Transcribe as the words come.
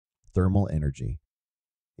thermal energy.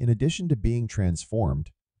 In addition to being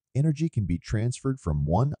transformed, energy can be transferred from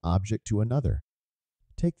one object to another.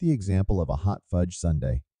 Take the example of a hot fudge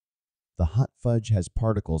sundae. The hot fudge has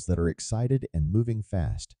particles that are excited and moving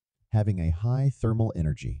fast, having a high thermal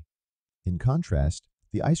energy. In contrast,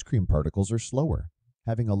 the ice cream particles are slower,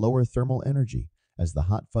 having a lower thermal energy. As the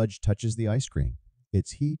hot fudge touches the ice cream,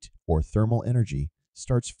 its heat or thermal energy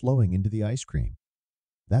starts flowing into the ice cream.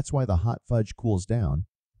 That's why the hot fudge cools down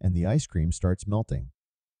and the ice cream starts melting.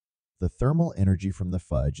 The thermal energy from the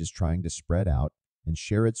fudge is trying to spread out and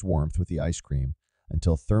share its warmth with the ice cream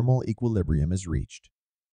until thermal equilibrium is reached.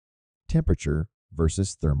 Temperature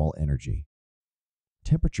versus thermal energy.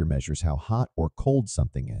 Temperature measures how hot or cold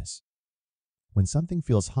something is. When something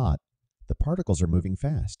feels hot, the particles are moving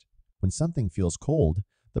fast. When something feels cold,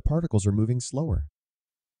 the particles are moving slower.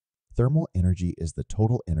 Thermal energy is the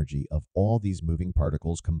total energy of all these moving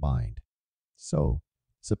particles combined. So,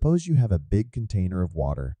 suppose you have a big container of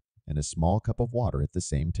water and a small cup of water at the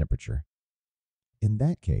same temperature. In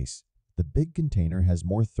that case, the big container has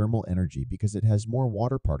more thermal energy because it has more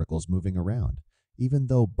water particles moving around, even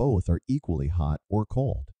though both are equally hot or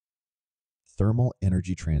cold. Thermal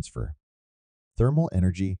energy transfer. Thermal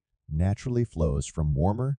energy naturally flows from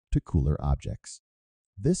warmer to cooler objects.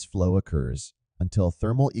 This flow occurs until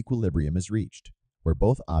thermal equilibrium is reached, where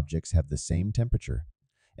both objects have the same temperature,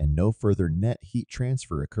 and no further net heat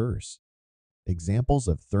transfer occurs. Examples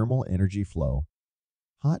of thermal energy flow.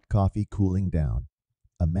 Hot coffee cooling down.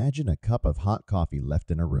 Imagine a cup of hot coffee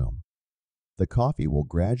left in a room. The coffee will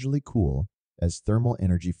gradually cool as thermal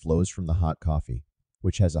energy flows from the hot coffee,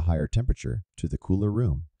 which has a higher temperature, to the cooler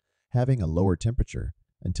room, having a lower temperature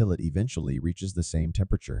until it eventually reaches the same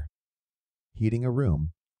temperature. Heating a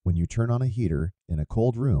room. When you turn on a heater in a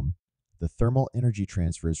cold room, the thermal energy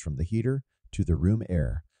transfers from the heater to the room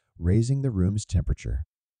air, raising the room's temperature.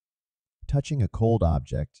 Touching a cold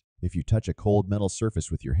object. If you touch a cold metal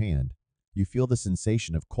surface with your hand, you feel the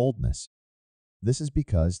sensation of coldness. This is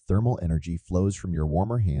because thermal energy flows from your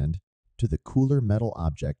warmer hand to the cooler metal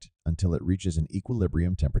object until it reaches an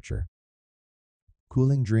equilibrium temperature.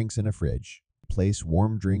 Cooling drinks in a fridge. Place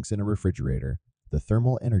warm drinks in a refrigerator. The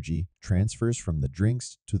thermal energy transfers from the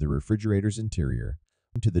drinks to the refrigerator's interior,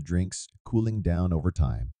 to the drinks cooling down over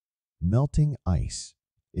time. Melting ice.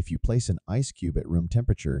 If you place an ice cube at room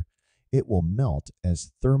temperature, it will melt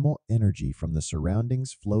as thermal energy from the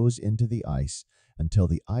surroundings flows into the ice until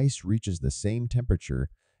the ice reaches the same temperature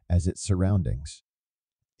as its surroundings.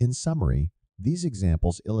 In summary, these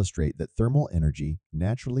examples illustrate that thermal energy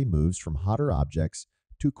naturally moves from hotter objects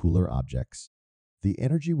to cooler objects. The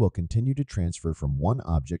energy will continue to transfer from one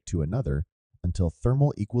object to another until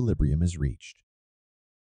thermal equilibrium is reached.